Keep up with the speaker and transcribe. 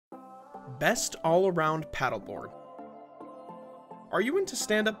Best all-around paddleboard. Are you into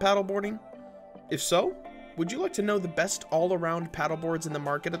stand-up paddleboarding? If so, would you like to know the best all-around paddleboards in the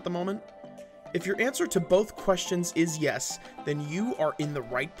market at the moment? If your answer to both questions is yes, then you are in the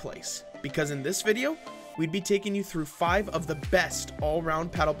right place, because in this video, we'd be taking you through 5 of the best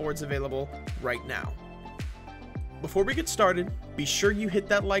all-around paddleboards available right now. Before we get started, be sure you hit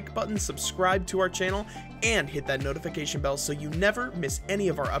that like button, subscribe to our channel, and hit that notification bell so you never miss any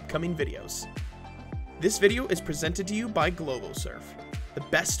of our upcoming videos. This video is presented to you by GloboSurf, the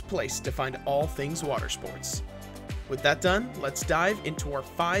best place to find all things water sports. With that done, let's dive into our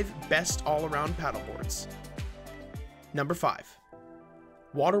 5 best all-around paddleboards. Number 5.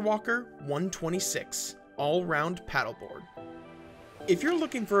 WaterWalker 126 All-Round Paddleboard. If you're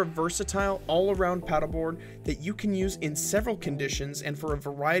looking for a versatile all-around paddleboard that you can use in several conditions and for a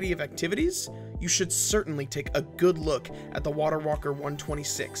variety of activities, you should certainly take a good look at the WaterWalker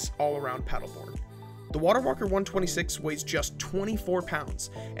 126 all-around paddleboard. The WaterWalker 126 weighs just 24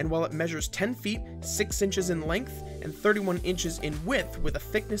 pounds, and while it measures 10 feet, 6 inches in length, and 31 inches in width with a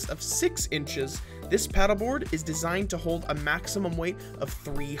thickness of 6 inches, this paddleboard is designed to hold a maximum weight of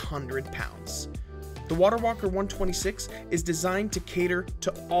 300 pounds. The WaterWalker 126 is designed to cater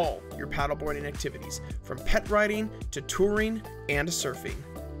to all your paddleboarding activities, from pet riding to touring and surfing.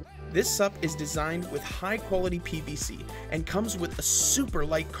 This SUP is designed with high-quality PVC and comes with a super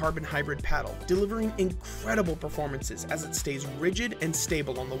light carbon hybrid paddle, delivering incredible performances as it stays rigid and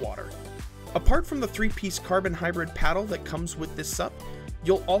stable on the water. Apart from the 3-piece carbon hybrid paddle that comes with this SUP,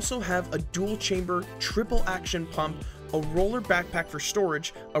 you'll also have a dual-chamber triple action pump, a roller backpack for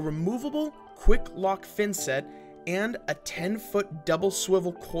storage, a removable quick lock fin set, and a 10-foot double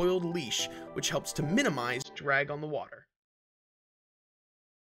swivel coiled leash, which helps to minimize drag on the water.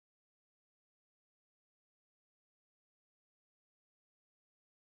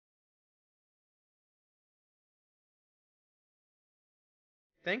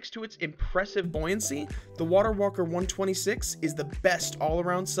 Thanks to its impressive buoyancy, the WaterWalker 126 is the best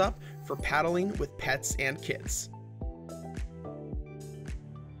all-around SUP for paddling with pets and kids.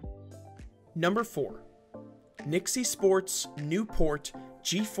 Number 4. Nixie Sports Newport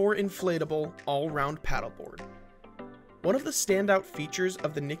G4 Inflatable All-Round Paddleboard. One of the standout features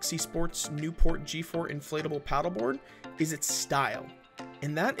of the Nixie Sports Newport G4 Inflatable Paddleboard is its style,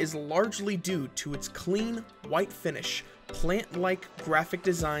 and that is largely due to its clean, white finish, plant-like graphic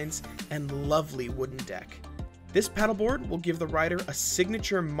designs, and lovely wooden deck. This paddleboard will give the rider a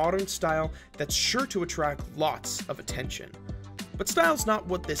signature modern style that's sure to attract lots of attention. But style's not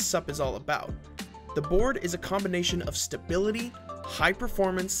what this SUP is all about. The board is a combination of stability, high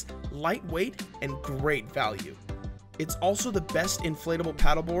performance, lightweight, and great value. It's also the best inflatable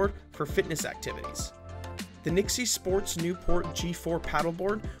paddleboard for fitness activities. The Nixie Sports Newport G4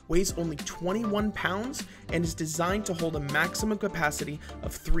 paddleboard weighs only 21 pounds and is designed to hold a maximum capacity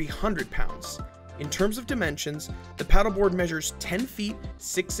of 300 pounds. In terms of dimensions, the paddleboard measures 10 feet,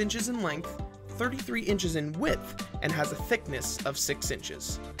 6 inches in length, 33 inches in width, and has a thickness of 6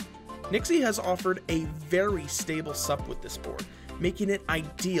 inches. Nixie has offered a very stable SUP with this board, making it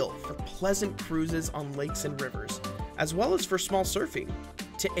ideal for pleasant cruises on lakes and rivers, as well as for small surfing.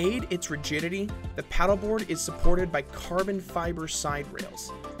 To aid its rigidity, the paddleboard is supported by carbon fiber side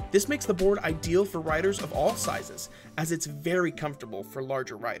rails. This makes the board ideal for riders of all sizes, as it's very comfortable for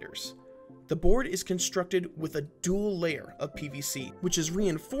larger riders. The board is constructed with a dual layer of PVC, which is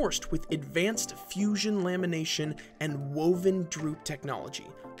reinforced with advanced fusion lamination and woven droop technology,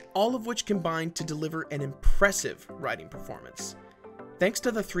 all of which combine to deliver an impressive riding performance. Thanks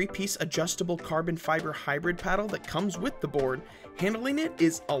to the 3-piece adjustable carbon fiber hybrid paddle that comes with the board, handling it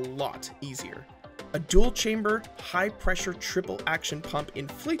is a lot easier. A dual-chamber, high-pressure triple action pump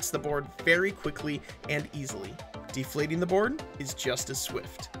inflates the board very quickly and easily. Deflating the board is just as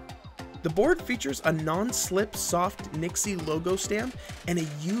swift. The board features a non-slip soft Nixie logo stamp and a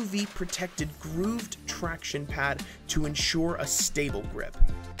UV-protected grooved traction pad to ensure a stable grip.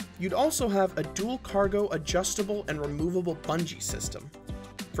 You'd also have a dual cargo adjustable and removable bungee system.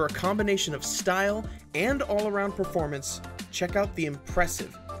 For a combination of style and all-around performance, check out the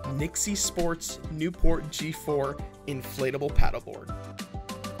impressive Nixie Sports Newport G4 Inflatable Paddleboard.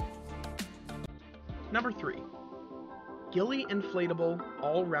 Number 3. Gilly Inflatable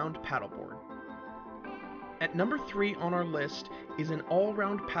All-Round Paddleboard. At number 3 on our list is an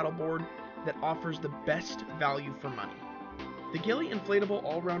all-round paddleboard that offers the best value for money. The Gilly Inflatable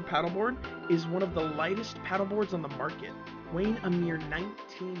All-Round Paddleboard is one of the lightest paddleboards on the market, weighing a mere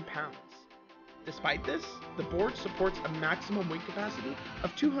 19 pounds. Despite this, the board supports a maximum weight capacity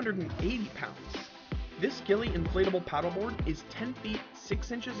of 280 pounds. This Gilly inflatable paddleboard is 10 feet,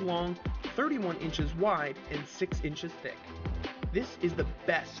 6 inches long, 31 inches wide, and 6 inches thick. This is the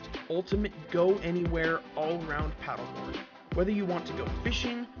best, ultimate go-anywhere, all-round paddleboard. Whether you want to go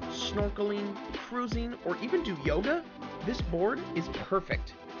fishing, snorkeling, cruising, or even do yoga, this board is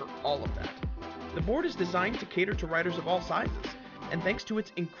perfect for all of that. The board is designed to cater to riders of all sizes, and thanks to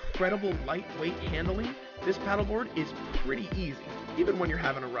its incredible lightweight handling, this paddleboard is pretty easy, even when you're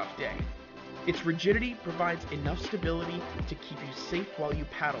having a rough day. Its rigidity provides enough stability to keep you safe while you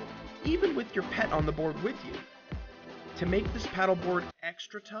paddle, even with your pet on the board with you. To make this paddleboard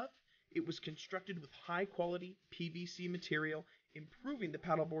extra tough, it was constructed with high-quality PVC material, improving the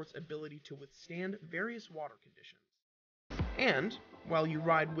paddleboard's ability to withstand various water conditions. And, while you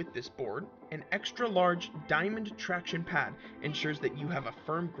ride with this board, an extra-large diamond traction pad ensures that you have a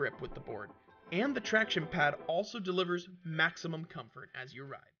firm grip with the board, and the traction pad also delivers maximum comfort as you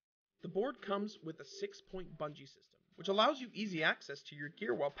ride. The board comes with a 6-point bungee system, which allows you easy access to your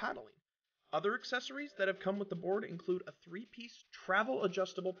gear while paddling. Other accessories that have come with the board include a 3-piece travel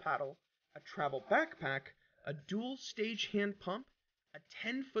adjustable paddle, a travel backpack, a dual stage hand pump, a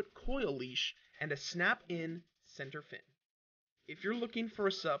 10-foot coil leash, and a snap-in center fin. If you're looking for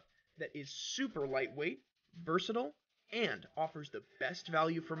a SUP that is super lightweight, versatile, and offers the best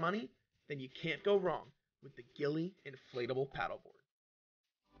value for money, then you can't go wrong with the Gilly inflatable paddleboard.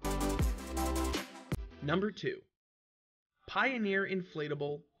 Number 2. Pioneer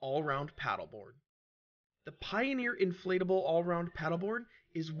Inflatable All-Round Paddleboard. The Pioneer Inflatable All-Round Paddleboard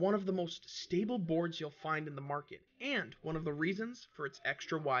is one of the most stable boards you'll find in the market, and one of the reasons for its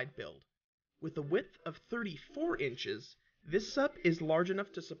extra wide build. With a width of 34 inches, this SUP is large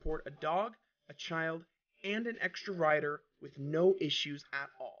enough to support a dog, a child, and an extra rider with no issues at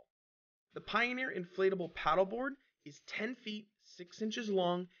all. The Pioneer Inflatable Paddleboard is 10 feet, 6 inches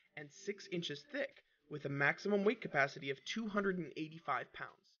long, and 6 inches thick, with a maximum weight capacity of 285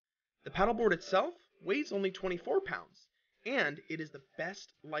 pounds. The paddleboard itself weighs only 24 pounds, and it is the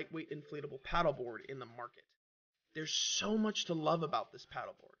best lightweight inflatable paddleboard in the market. There's so much to love about this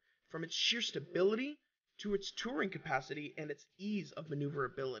paddleboard, from its sheer stability to its touring capacity and its ease of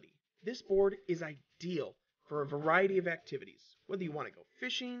maneuverability. This board is ideal for a variety of activities, whether you want to go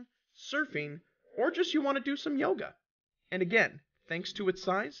fishing, surfing, or just you want to do some yoga. And again, thanks to its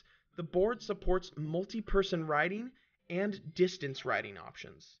size, the board supports multi-person riding and distance riding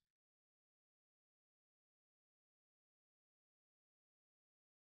options.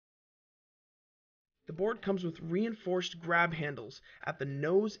 The board comes with reinforced grab handles at the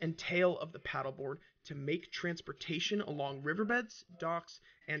nose and tail of the paddleboard to make transportation along riverbeds, docks,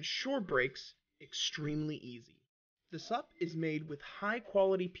 and shore breaks extremely easy. The SUP is made with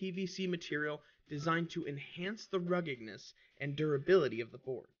high-quality PVC material designed to enhance the ruggedness and durability of the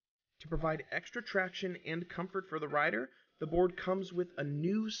board. To provide extra traction and comfort for the rider, the board comes with a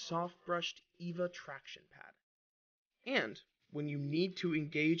new soft-brushed EVA traction pad. And, when you need to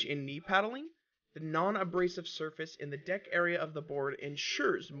engage in knee paddling, the non-abrasive surface in the deck area of the board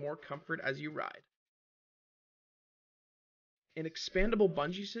ensures more comfort as you ride. An expandable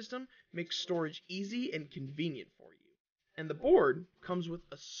bungee system makes storage easy and convenient for you, and the board comes with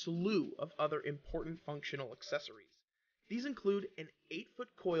a slew of other important functional accessories. These include an 8-foot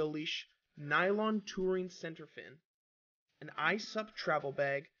coil leash, nylon touring center fin, an iSUP travel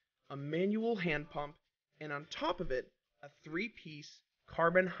bag, a manual hand pump, and on top of it, a 3-piece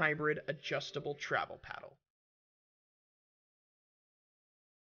carbon hybrid adjustable travel paddle.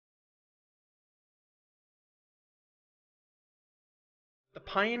 The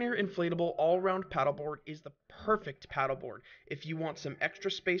Pioneer Inflatable All-Round Paddleboard is the perfect paddleboard if you want some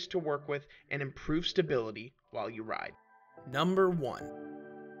extra space to work with and improve stability while you ride. Number 1.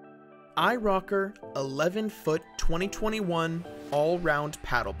 iRocker 11-foot 2021 All-Round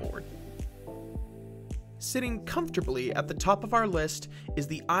Paddleboard. Sitting comfortably at the top of our list is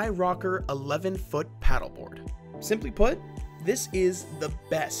the iRocker 11-foot paddleboard. Simply put, this is the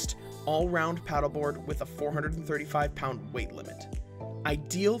best all-round paddleboard with a 435-pound weight limit.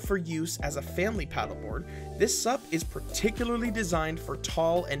 Ideal for use as a family paddleboard, this SUP is particularly designed for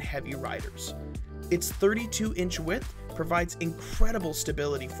tall and heavy riders. Its 32-inch width provides incredible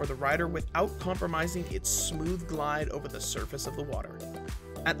stability for the rider without compromising its smooth glide over the surface of the water.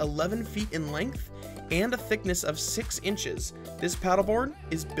 At 11 feet in length and a thickness of 6 inches, this paddleboard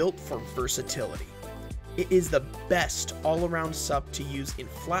is built for versatility. It is the best all-around SUP to use in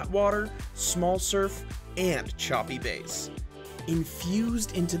flat water, small surf, and choppy bays.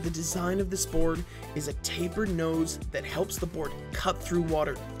 Infused into the design of this board is a tapered nose that helps the board cut through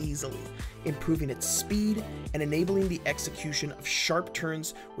water easily, improving its speed and enabling the execution of sharp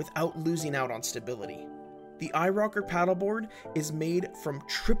turns without losing out on stability. the iRocker paddleboard is made from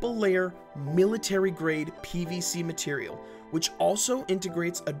triple layer military grade PVC material, which also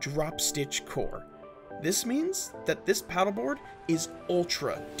integrates a drop stitch core. This means that this paddleboard is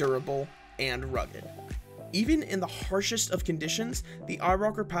ultra durable and rugged. Even in the harshest of conditions, the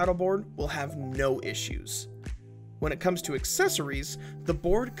iRocker paddleboard will have no issues. When it comes to accessories, the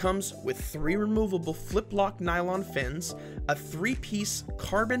board comes with 3 removable flip-lock nylon fins, a 3-piece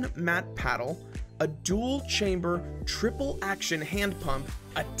carbon mat paddle, a dual-chamber triple-action hand pump,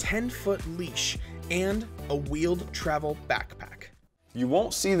 a 10-foot leash, and a wheeled travel backpack. You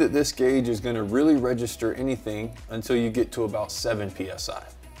won't see that this gauge is going to really register anything until you get to about 7 psi.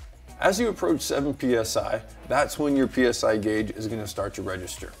 As you approach 7 psi, that's when your psi gauge is going to start to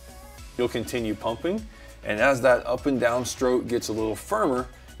register. You'll continue pumping, and as that up and down stroke gets a little firmer,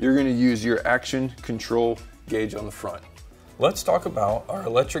 you're going to use your action control gauge on the front. Let's talk about our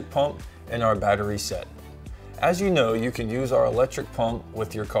electric pump and our battery set. As you know, you can use our electric pump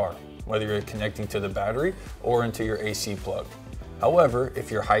with your car, whether you're connecting to the battery or into your AC plug. However, if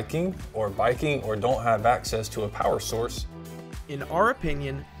you're hiking or biking or don't have access to a power source, in our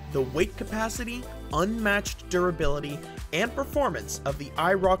opinion, the weight capacity, unmatched durability, and performance of the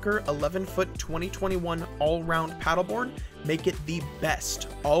iRocker 11-foot 2021 all-round paddleboard make it the best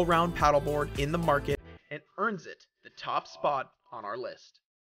all-round paddleboard in the market and earns it the top spot on our list.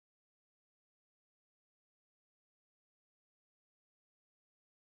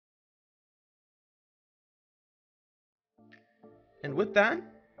 And with that,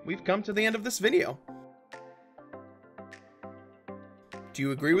 we've come to the end of this video. Do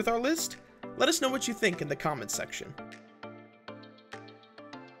you agree with our list? Let us know what you think in the comments section.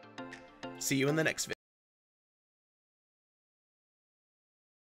 See you in the next video.